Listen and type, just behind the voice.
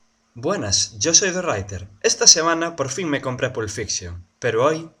Buenas, yo soy The Writer. Esta semana por fin me compré Pulp Fiction, pero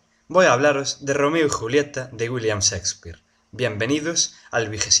hoy voy a hablaros de Romeo y Julieta de William Shakespeare. Bienvenidos al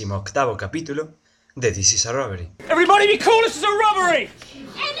 28º capítulo de This is a Robbery. Everybody be cool, this is a robbery!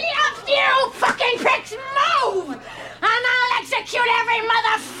 Any of you fucking pricks move! And I'll execute every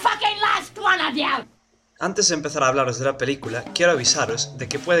motherfucking last one of you! Antes de empezar a hablaros de la película, quiero avisaros de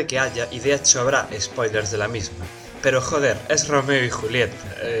que puede que haya, y de hecho habrá, spoilers de la misma. Pero joder, es Romeo y Julieta,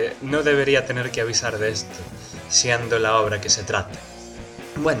 no debería tener que avisar de esto, siendo la obra que se trata.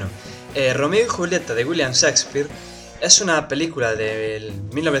 Bueno, Romeo y Julieta de William Shakespeare es una película del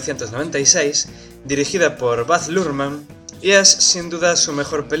 1996, dirigida por Baz Luhrmann, y es sin duda su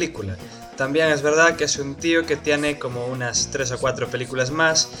mejor película. También es verdad que es un tío que tiene como unas 3 o 4 películas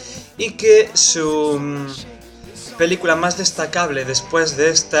más, y que su película más destacable después de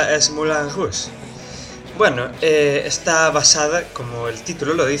esta es Moulin Rouge. Bueno, está basada, como el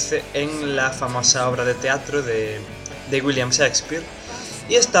título lo dice, en la famosa obra de teatro de William Shakespeare,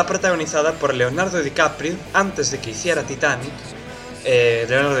 y está protagonizada por Leonardo DiCaprio antes de que hiciera Titanic.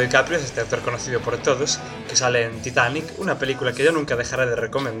 Leonardo DiCaprio es este actor conocido por todos, que sale en Titanic, una película que yo nunca dejaré de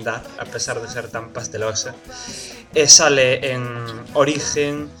recomendar, a pesar de ser tan pastelosa. Sale en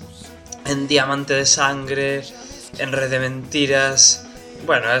Origen, en Diamante de Sangre, en Red de Mentiras.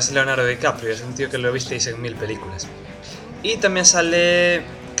 Bueno, es Leonardo DiCaprio, es un tío que lo visteis en 1000 películas. Y también sale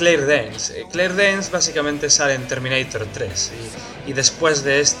Claire Danes. Claire Danes básicamente sale en Terminator 3 y después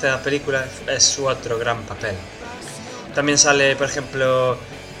de esta película es su otro gran papel. También sale, por ejemplo,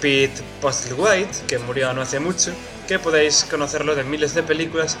 Pete Postlethwaite, que murió no hace mucho, que podéis conocerlo de miles de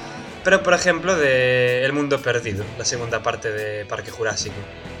películas, pero por ejemplo de El Mundo Perdido, la segunda parte de Parque Jurásico.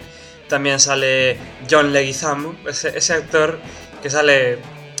 También sale John Leguizamo, ese actor que sale,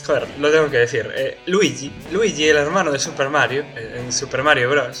 joder, lo tengo que decir, Luigi, el hermano de Super Mario, en Super Mario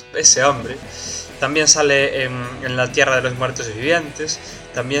Bros., ese hombre. También sale en La Tierra de los Muertos Vivientes,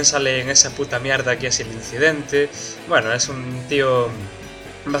 también sale en esa puta mierda que es El Incidente. Bueno, es un tío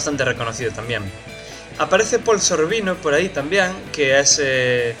bastante reconocido también. Aparece Paul Sorvino por ahí también, que es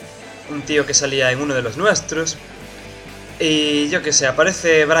un tío que salía en Uno de los Nuestros. Y yo que sé,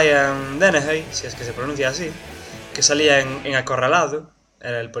 aparece Brian Dennehy, si es que se pronuncia así, que salía en Acorralado,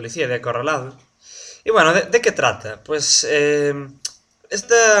 era el policía de Acorralado. Y bueno, ¿de qué trata? Pues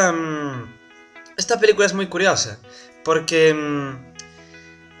esta película es muy curiosa, porque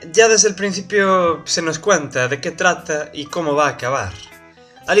ya desde el principio se nos cuenta de qué trata y cómo va a acabar,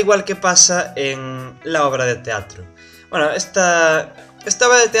 al igual que pasa en la obra de teatro. Bueno, esta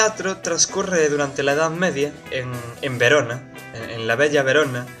obra de teatro transcurre durante la Edad Media en Verona, en la bella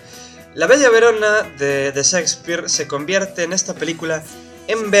Verona. La bella Verona de Shakespeare se convierte en esta película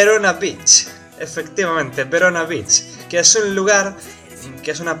en Verona Beach, efectivamente, Verona Beach, que es un lugar,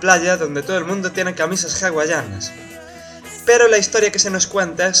 que es una playa donde todo el mundo tiene camisas hawaianas. Pero la historia que se nos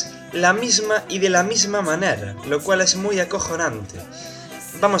cuenta es la misma y de la misma manera, lo cual es muy acojonante.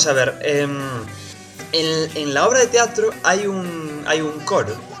 Vamos a ver, en la obra de teatro hay un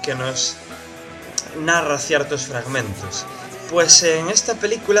coro que nos narra ciertos fragmentos. Pues en esta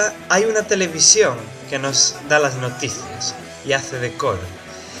película hay una televisión que nos da las noticias y hace de coro.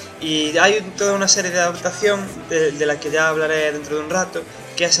 Y hay toda una serie de adaptación de la que ya hablaré dentro de un rato,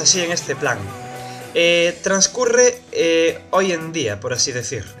 que es así en este plan. Transcurre hoy en día, por así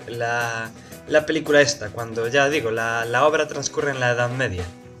decir, la película esta, cuando ya digo, la obra transcurre en la Edad Media.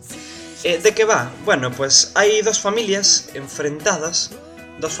 ¿De qué va? Bueno, pues hay dos familias enfrentadas,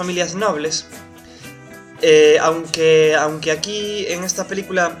 dos familias nobles. Aunque aquí en esta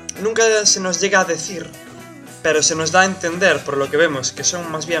película nunca se nos llega a decir, pero se nos da a entender por lo que vemos que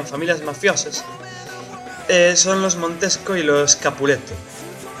son más bien familias mafiosas, son los Montesco y los Capuleto.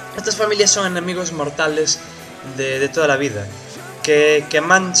 Estas familias son enemigos mortales de toda la vida, que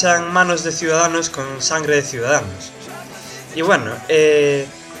manchan manos de ciudadanos con sangre de ciudadanos. Y bueno,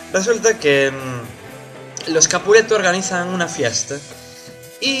 resulta que los Capuleto organizan una fiesta,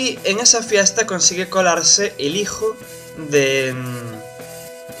 y en esa fiesta consigue colarse el hijo de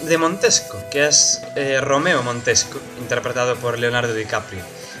Montesco, que es Romeo Montesco, interpretado por Leonardo DiCaprio.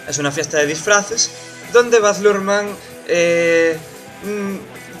 Es una fiesta de disfraces donde Baz Luhrmann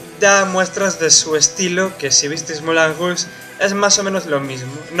da muestras de su estilo, que si visteis Moulin Rouge es más o menos lo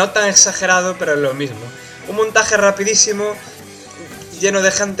mismo. No tan exagerado, pero lo mismo. Un montaje rapidísimo, lleno de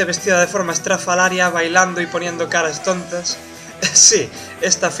gente vestida de forma estrafalaria, bailando y poniendo caras tontas. Sí,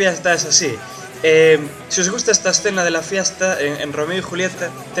 esta fiesta es así. Si os gusta esta escena de la fiesta en Romeo y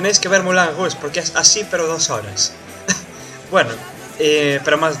Julieta, tenéis que ver Moulin Rouge, porque es así pero 2 horas. Bueno,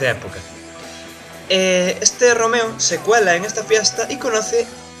 pero más de época. Este Romeo se cuela en esta fiesta y conoce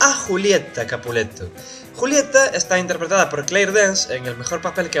a Julieta Capuleto. Julieta está interpretada por Claire Danes en el mejor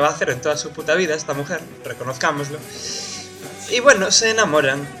papel que va a hacer en toda su puta vida esta mujer, reconozcámoslo. Y bueno, se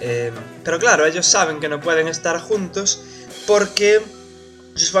enamoran, pero claro, ellos saben que no pueden estar juntos porque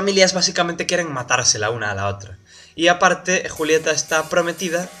sus familias básicamente quieren matarse la una a la otra. Y aparte, Julieta está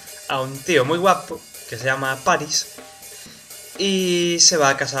prometida a un tío muy guapo que se llama Paris y se va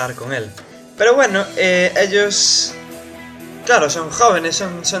a casar con él. Pero bueno, ellos, claro, son jóvenes,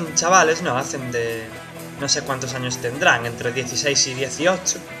 son chavales, no, hacen de... no sé cuántos años tendrán, entre 16 y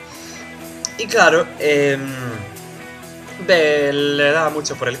 18. Y claro, le da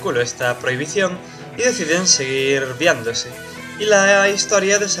mucho por el culo esta prohibición y deciden seguir viéndose. Y la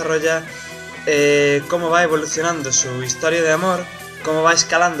historia desarrolla cómo va evolucionando su historia de amor, cómo va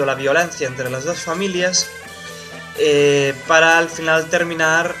escalando la violencia entre las dos familias, para al final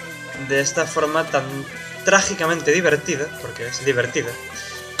terminar de esta forma tan trágicamente divertida, porque es divertida,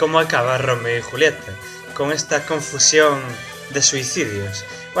 como acaba Romeo y Julieta, con esta confusión de suicidios.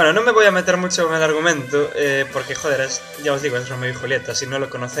 Bueno, no me voy a meter mucho con el argumento, porque joder, ya os digo, es Romeo y Julieta, si no lo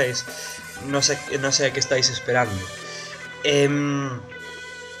conocéis, no sé a qué estáis esperando.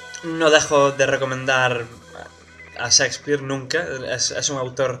 No dejo de recomendar a Shakespeare nunca, es un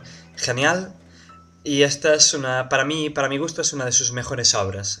autor genial, y esta es para mi gusto, es una de sus mejores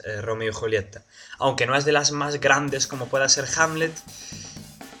obras, Romeo y Julieta. Aunque no es de las más grandes como pueda ser Hamlet,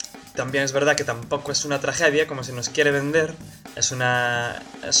 también es verdad que tampoco es una tragedia como se nos quiere vender, es una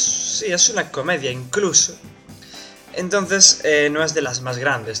comedia incluso. Entonces no es de las más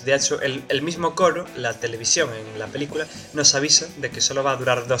grandes. De hecho, el mismo coro, la televisión en la película, nos avisa de que solo va a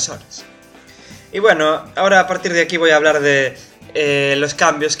durar 2 horas. Y bueno, ahora a partir de aquí voy a hablar de los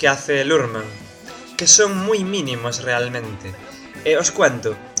cambios que hace Luhrmann, que son muy mínimos realmente. Os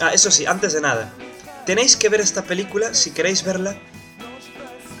cuento. Eso sí, antes de nada, tenéis que ver esta película, si queréis verla,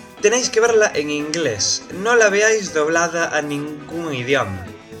 tenéis que verla en inglés. No la veáis doblada a ningún idioma.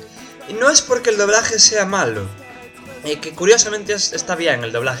 Y no es porque el doblaje sea malo, que curiosamente está bien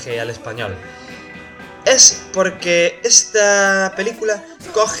el doblaje al español. Es porque esta película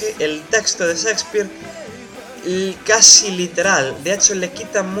coge el texto de Shakespeare casi literal. De hecho, le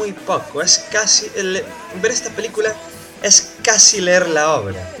quita muy poco. Es casi... ver esta película es casi leer la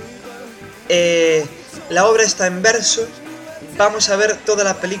obra. La obra está en verso. Vamos a ver toda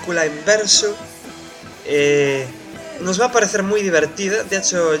la película en verso. Nos va a parecer muy divertida. De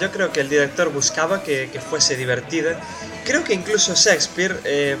hecho, yo creo que el director buscaba que fuese divertida. Creo que incluso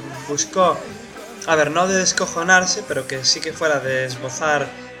Shakespeare buscó, a ver, no de descojonarse, pero que sí que fuera de esbozar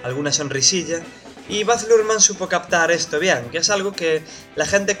alguna sonrisilla. Y Baz Luhrmann supo captar esto bien, que es algo que la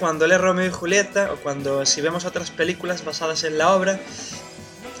gente cuando lee Romeo y Julieta, o si vemos otras películas basadas en la obra,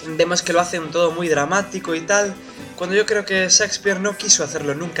 vemos que lo hacen todo muy dramático y tal, cuando yo creo que Shakespeare no quiso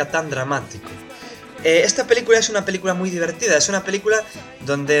hacerlo nunca tan dramático. Esta película es una película muy divertida, es una película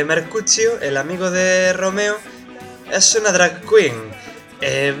donde Mercutio, el amigo de Romeo, es una drag queen,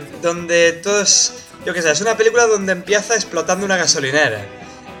 donde todos, yo qué sé, es una película donde empieza explotando una gasolinera,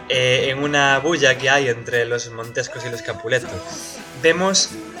 en una bulla que hay entre los Montescos y los Capuleto. Vemos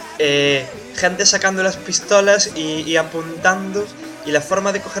gente sacando las pistolas y apuntando, y la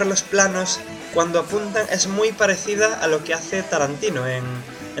forma de coger los planos cuando apuntan es muy parecida a lo que hace Tarantino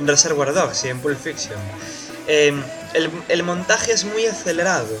en Reservoir Dogs y en Pulp Fiction. El montaje es muy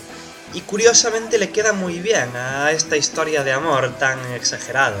acelerado y curiosamente le queda muy bien a esta historia de amor tan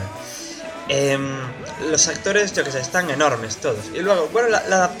exagerada. Los actores, yo que sé, están enormes todos. Y luego, bueno, la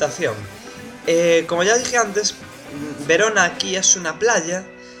adaptación. Como ya dije antes, Verona aquí es una playa.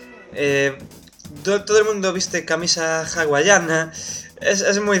 Todo el mundo viste camisa hawaiana.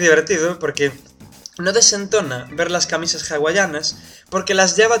 Es muy divertido porque no desentona ver las camisas hawaianas, porque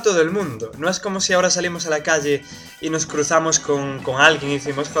las lleva todo el mundo. No es como si ahora salimos a la calle y nos cruzamos con alguien y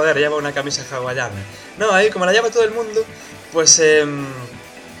decimos, joder, lleva una camisa hawaiana. No, ahí como la lleva todo el mundo, pues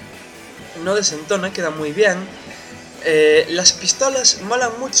no desentona, queda muy bien. Las pistolas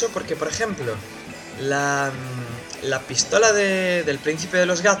molan mucho porque, por ejemplo, la pistola del Príncipe de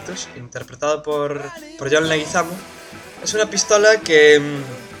los Gatos, interpretado por John Leguizamo, es una pistola que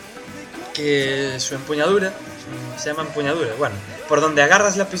su empuñadura, se llama empuñadura, bueno, por donde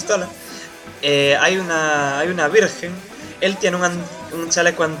agarras la pistola, hay una virgen. Él tiene un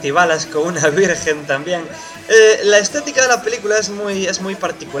chaleco antibalas con una virgen también. La estética de la película es muy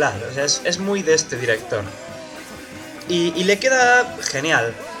particular, o sea, es muy de este director. Y le queda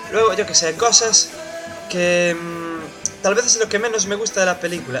genial. Luego, yo que sé, cosas que tal vez es lo que menos me gusta de la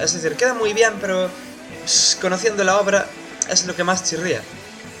película. Es decir, queda muy bien, pero conociendo la obra es lo que más chirría.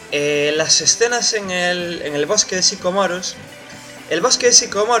 Las escenas en el bosque de Sicomoros El bosque de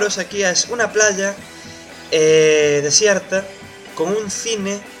Sicomoros aquí es una playa desierta con un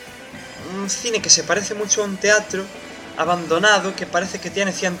cine que se parece mucho a un teatro abandonado que parece que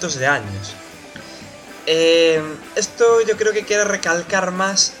tiene cientos de años. Esto yo creo que quiere recalcar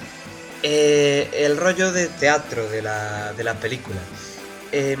más el rollo de teatro de la película.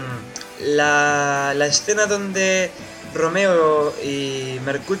 La escena donde Romeo y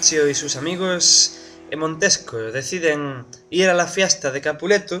Mercutio y sus amigos Montesco deciden ir a la fiesta de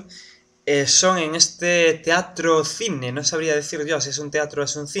Capuleto son en este teatro-cine, no sabría decir yo si es un teatro o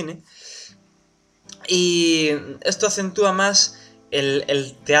es un cine, y esto acentúa más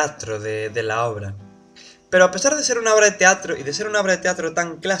el teatro de la obra. Pero a pesar de ser una obra de teatro y de ser una obra de teatro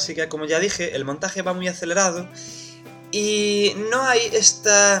tan clásica, como ya dije, el montaje va muy acelerado y no hay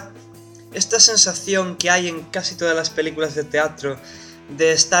esta sensación que hay en casi todas las películas de teatro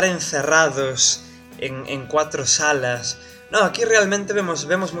de estar encerrados en 4 salas. No, aquí realmente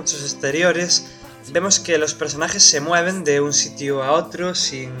vemos muchos exteriores, vemos que los personajes se mueven de un sitio a otro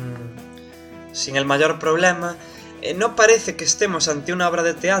sin el mayor problema. No parece que estemos ante una obra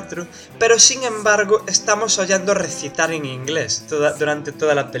de teatro, pero sin embargo estamos oyendo recitar en inglés durante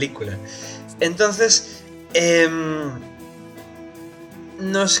toda la película. Entonces,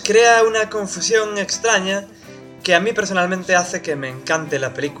 nos crea una confusión extraña que a mí personalmente hace que me encante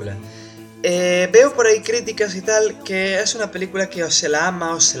la película. Veo por ahí críticas y tal que es una película que o se la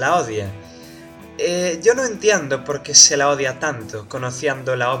ama o se la odia. Yo no entiendo por qué se la odia tanto,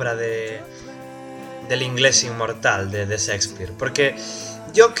 conociendo la obra del inglés inmortal de Shakespeare, porque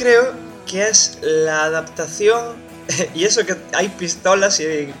yo creo que es la adaptación, y eso que hay pistolas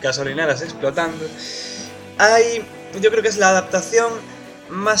y gasolineras explotando, yo creo que es la adaptación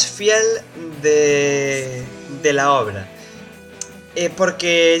más fiel de la obra,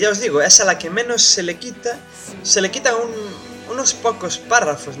 porque ya os digo, es a la que menos se le quitan unos pocos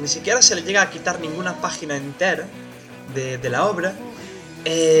párrafos, ni siquiera se le llega a quitar ninguna página entera de la obra.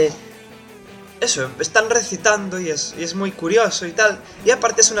 Eso, están recitando y es muy curioso y tal. Y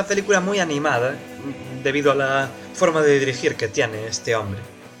aparte es una película muy animada, debido a la forma de dirigir que tiene este hombre.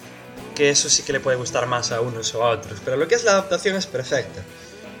 Que eso sí que le puede gustar más a unos o a otros, pero lo que es la adaptación es perfecta.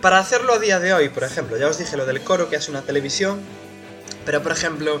 Para hacerlo a día de hoy, por ejemplo, ya os dije lo del coro, que es una televisión, pero por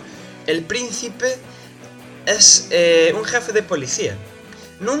ejemplo, el príncipe es un jefe de policía.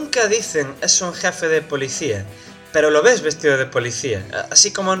 Nunca dicen es un jefe de policía, pero lo ves vestido de policía,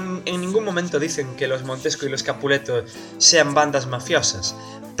 así como en ningún momento dicen que los Montesco y los Capuleto sean bandas mafiosas,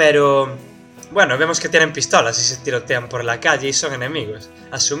 pero bueno, vemos que tienen pistolas y se tirotean por la calle y son enemigos,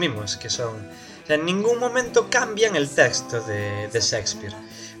 asumimos que son. O sea, en ningún momento cambian el texto de Shakespeare.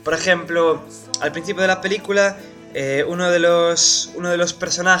 Por ejemplo, al principio de la película, uno de los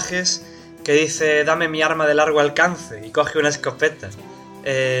personajes que dice dame mi arma de largo alcance y coge una escopeta.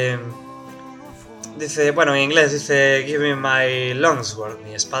 Dice, bueno, en inglés dice give me my longsword,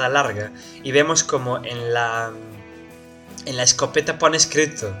 mi espada larga, y vemos como en la escopeta pone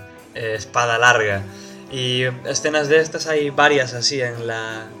escrito espada larga, y escenas de estas hay varias así en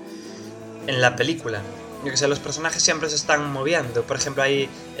la película. Yo que sé, los personajes siempre se están moviendo. Por ejemplo, hay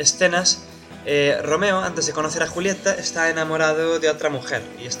escenas, Romeo, antes de conocer a Julieta, está enamorado de otra mujer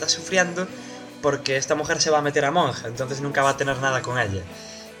y está sufriendo porque esta mujer se va a meter a monja, entonces nunca va a tener nada con ella.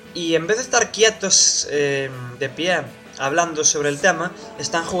 Y en vez de estar quietos de pie hablando sobre el tema,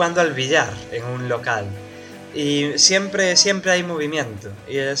 están jugando al billar en un local. Y siempre hay movimiento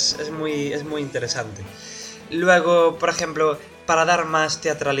y es muy interesante. Luego, por ejemplo, para dar más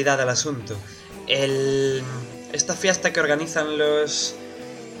teatralidad al asunto, esta fiesta que organizan los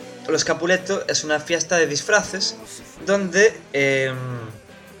Capuleto es una fiesta de disfraces donde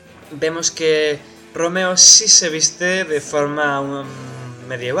vemos que Romeo sí se viste de forma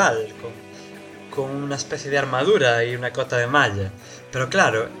medieval, con una especie de armadura y una cota de malla. Pero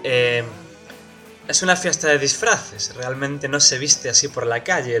claro, es una fiesta de disfraces, realmente no se viste así por la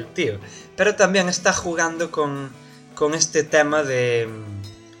calle el tío. Pero también está jugando con este tema del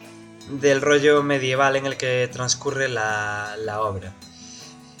rollo medieval en el que transcurre la obra.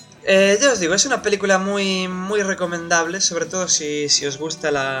 Ya os digo, es una película muy, muy recomendable, sobre todo si os gusta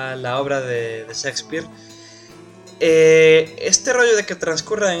la obra de Shakespeare. Este rollo de que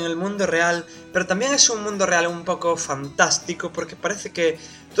transcurra en el mundo real, pero también es un mundo real un poco fantástico, porque parece que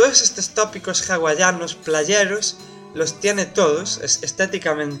todos estos tópicos hawaianos, playeros, los tiene todos,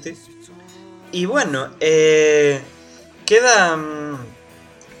 estéticamente. Y bueno, queda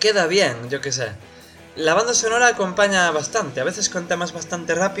bien, yo qué sé. La banda sonora acompaña bastante, a veces con temas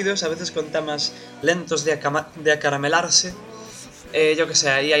bastante rápidos, a veces con temas lentos de acaramelarse. Yo qué sé,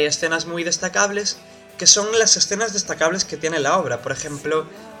 ahí hay escenas muy destacables que son las escenas destacables que tiene la obra. Por ejemplo,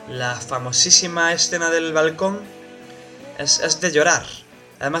 la famosísima escena del balcón es de llorar.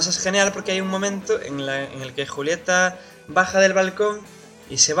 Además es genial porque hay un momento en el que Julieta baja del balcón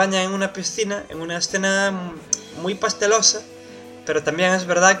y se baña en una piscina, en una escena muy pastelosa, pero también es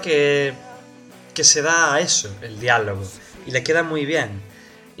verdad que se da a eso, el diálogo, y le queda muy bien.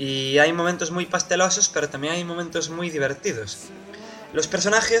 Y hay momentos muy pastelosos, pero también hay momentos muy divertidos. Los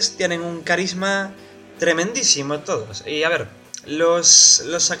personajes tienen un carisma tremendísimo todos. Y a ver,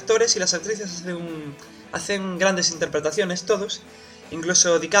 los actores y las actrices hacen grandes interpretaciones todos.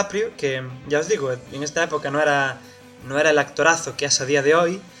 Incluso DiCaprio, que ya os digo, en esta época no era el actorazo que es a día de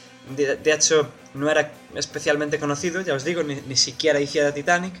hoy. De hecho, no era especialmente conocido, ya os digo, ni siquiera hiciera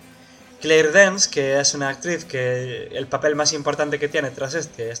Titanic. Claire Danes, que es una actriz que el papel más importante que tiene tras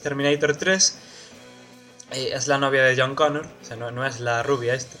este es Terminator 3, es la novia de John Connor, o sea, no es la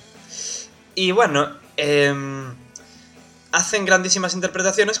rubia esta. Y bueno, hacen grandísimas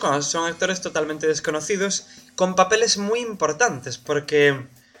interpretaciones cuando son actores totalmente desconocidos, con papeles muy importantes, porque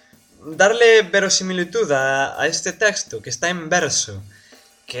darle verosimilitud a este texto, que está en verso,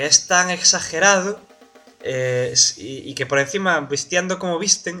 que es tan exagerado, y que por encima vistiendo como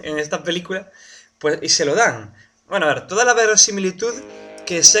visten en esta película, pues y se lo dan. Bueno, a ver, toda la verosimilitud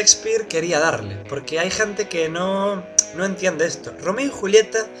que Shakespeare quería darle, porque hay gente que no entiende esto. Romeo y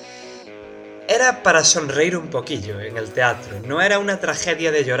Julieta era para sonreír un poquillo en el teatro, no era una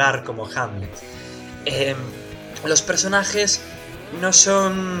tragedia de llorar como Hamlet. Los personajes no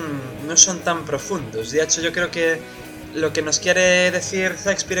son tan profundos. De hecho, yo creo que lo que nos quiere decir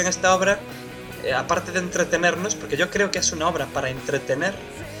Shakespeare en esta obra, aparte de entretenernos, porque yo creo que es una obra para entretener,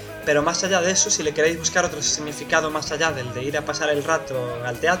 pero más allá de eso, si le queréis buscar otro significado más allá del de ir a pasar el rato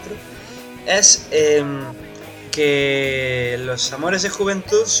al teatro, es que los amores de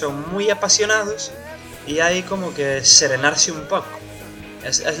juventud son muy apasionados y hay como que serenarse un poco.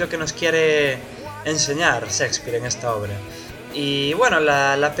 Es lo que nos quiere enseñar Shakespeare en esta obra. Y bueno,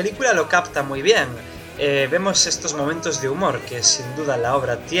 la película lo capta muy bien. Vemos estos momentos de humor que sin duda la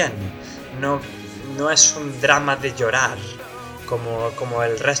obra tiene. No es un drama de llorar como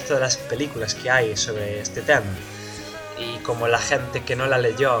el resto de las películas que hay sobre este tema, y como la gente que no la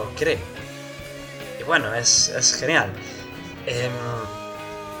leyó cree. Y bueno, es genial.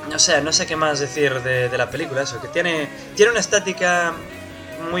 No sé qué más decir de la película. Eso, que tiene una estética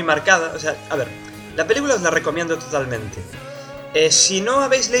muy marcada. O sea, a ver, la película os la recomiendo totalmente. Si no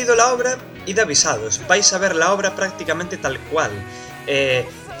habéis leído la obra, id avisados, vais a ver la obra prácticamente tal cual.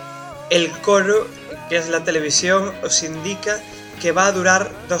 El coro, que es la televisión, os indica que va a durar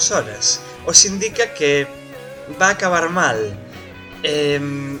 2 horas. Os indica que va a acabar mal.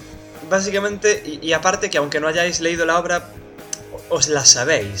 Básicamente, y aparte que aunque no hayáis leído la obra, os la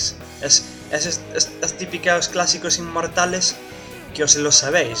sabéis. Es típicos clásicos inmortales que os lo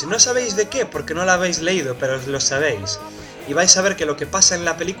sabéis. No sabéis de qué, porque no la habéis leído, pero os lo sabéis. Y vais a ver que lo que pasa en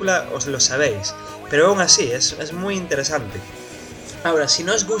la película os lo sabéis. Pero aún así, es muy interesante. Ahora, si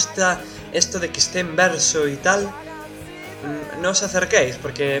no os gusta esto de que esté en verso y tal, no os acerquéis,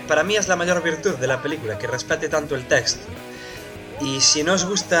 porque para mí es la mayor virtud de la película, que respete tanto el texto. Y si no os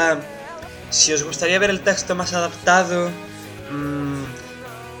gusta, si os gustaría ver el texto más adaptado,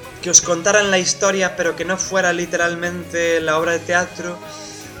 que os contaran la historia pero que no fuera literalmente la obra de teatro,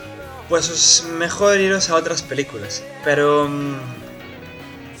 pues es mejor iros a otras películas. Pero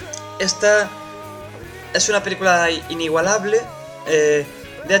esta es una película inigualable.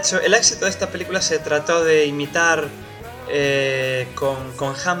 De hecho, el éxito de esta película se trató de imitar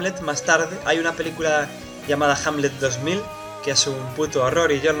con Hamlet más tarde. Hay una película llamada Hamlet 2000, que es un puto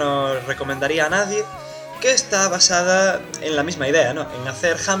horror y yo no recomendaría a nadie, que está basada en la misma idea, ¿no? En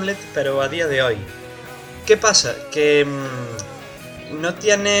hacer Hamlet, pero a día de hoy. ¿Qué pasa? Que no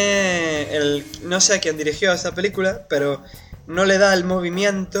tiene no sé quién dirigió esta película, pero no le da el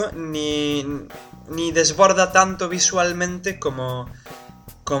movimiento ni desborda tanto visualmente como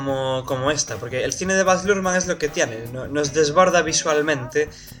esta, porque el cine de Baz Luhrmann es lo que tiene, nos desborda visualmente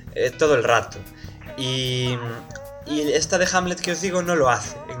todo el rato. Y esta de Hamlet que os digo no lo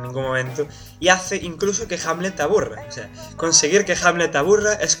hace en ningún momento, y hace incluso que Hamlet aburra. O sea, conseguir que Hamlet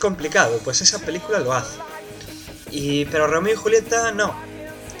aburra es complicado, pues esa película lo hace. Pero Romeo y Julieta no,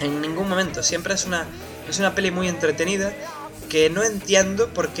 en ningún momento. Siempre es una peli muy entretenida, que no entiendo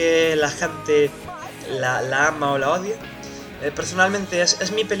por qué la gente la ama o la odia. Personalmente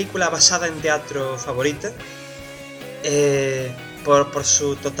es mi película basada en teatro favorita, por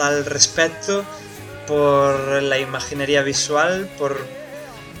su total respeto, por la imaginería visual,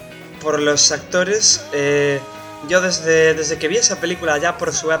 por los actores. yo desde que vi esa película ya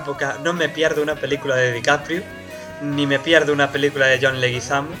por su época no me pierdo una película de DiCaprio, ni me pierdo una película de John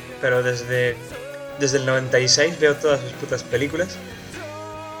Leguizamo, pero desde el 96 veo todas sus putas películas.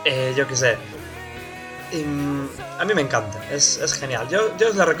 Yo qué sé. A mí me encanta, es genial. Yo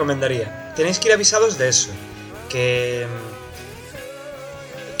os la recomendaría. Tenéis que ir avisados de eso. Que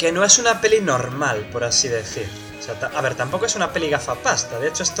no es una peli normal, por así decir. O sea, a ver, tampoco es una peli gafapasta, de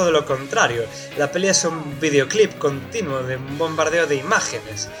hecho es todo lo contrario. La peli es un videoclip continuo de un bombardeo de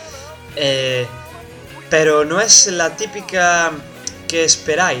imágenes. Pero no es la típica que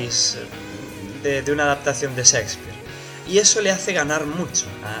esperáis de una adaptación de Shakespeare. Y eso le hace ganar mucho,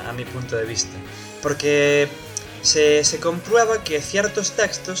 a mi punto de vista. Porque se comprueba que ciertos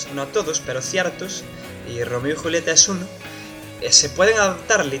textos, no todos, pero ciertos, y Romeo y Julieta es uno, se pueden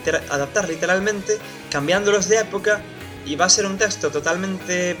adaptar literalmente, cambiándolos de época, y va a ser un texto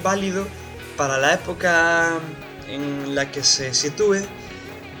totalmente válido para la época en la que se sitúe,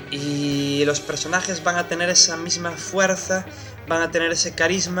 y los personajes van a tener esa misma fuerza, van a tener ese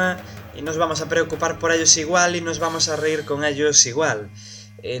carisma, y nos vamos a preocupar por ellos igual, y nos vamos a reír con ellos igual.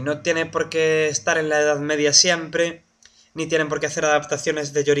 No tiene por qué estar en la Edad Media siempre, ni tienen por qué hacer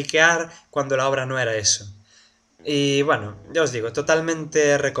adaptaciones de lloriquear cuando la obra no era eso. Y bueno, ya os digo,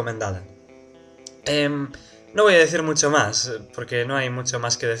 totalmente recomendada. No voy a decir mucho más, porque no hay mucho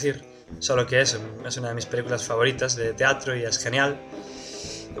más que decir. Solo que eso, es una de mis películas favoritas de teatro y es genial.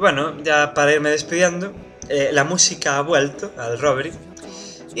 Y bueno, ya para irme despidiendo, la música ha vuelto al Robbery.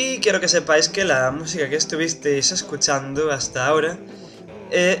 Y quiero que sepáis que la música que estuvisteis escuchando hasta ahora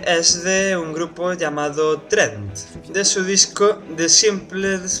es de un grupo llamado Trent, de su disco The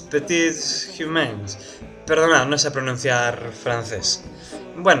Simples Petits Humains. Perdonad, no sé pronunciar francés.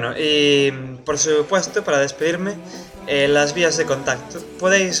 Bueno, y por supuesto, para despedirme, las vías de contacto.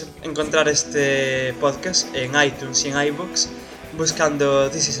 Podéis encontrar este podcast en iTunes y en iVoox buscando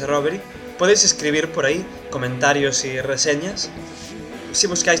This is a Robbery. Podéis escribir por ahí comentarios y reseñas. Si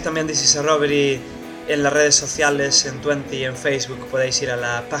buscáis también This is a Robbery en las redes sociales, en Twenty y en Facebook, podéis ir a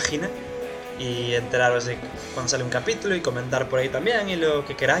la página y enteraros de cuando sale un capítulo y comentar por ahí también y lo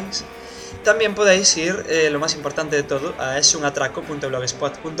que queráis. También podéis ir, lo más importante de todo, a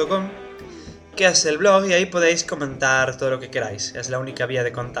esunatraco.blogspot.com, que es el blog, y ahí podéis comentar todo lo que queráis. Es la única vía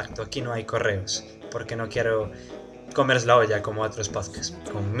de contacto, aquí no hay correos, porque no quiero comeros la olla como otros podcasts,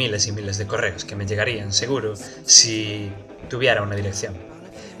 con miles y miles de correos que me llegarían seguro si tuviera una dirección.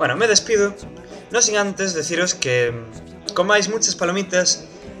 Bueno, me despido, no sin antes deciros que comáis muchas palomitas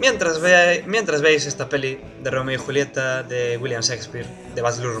mientras veis esta peli de Romeo y Julieta de William Shakespeare, de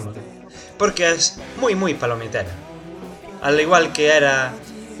Baz Luhrmann, porque es muy muy palomitera, al igual que era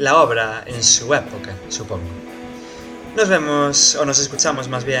la obra en su época, supongo. Nos vemos, o nos escuchamos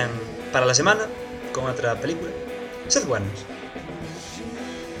más bien, para la semana, con otra película. Sed buenos.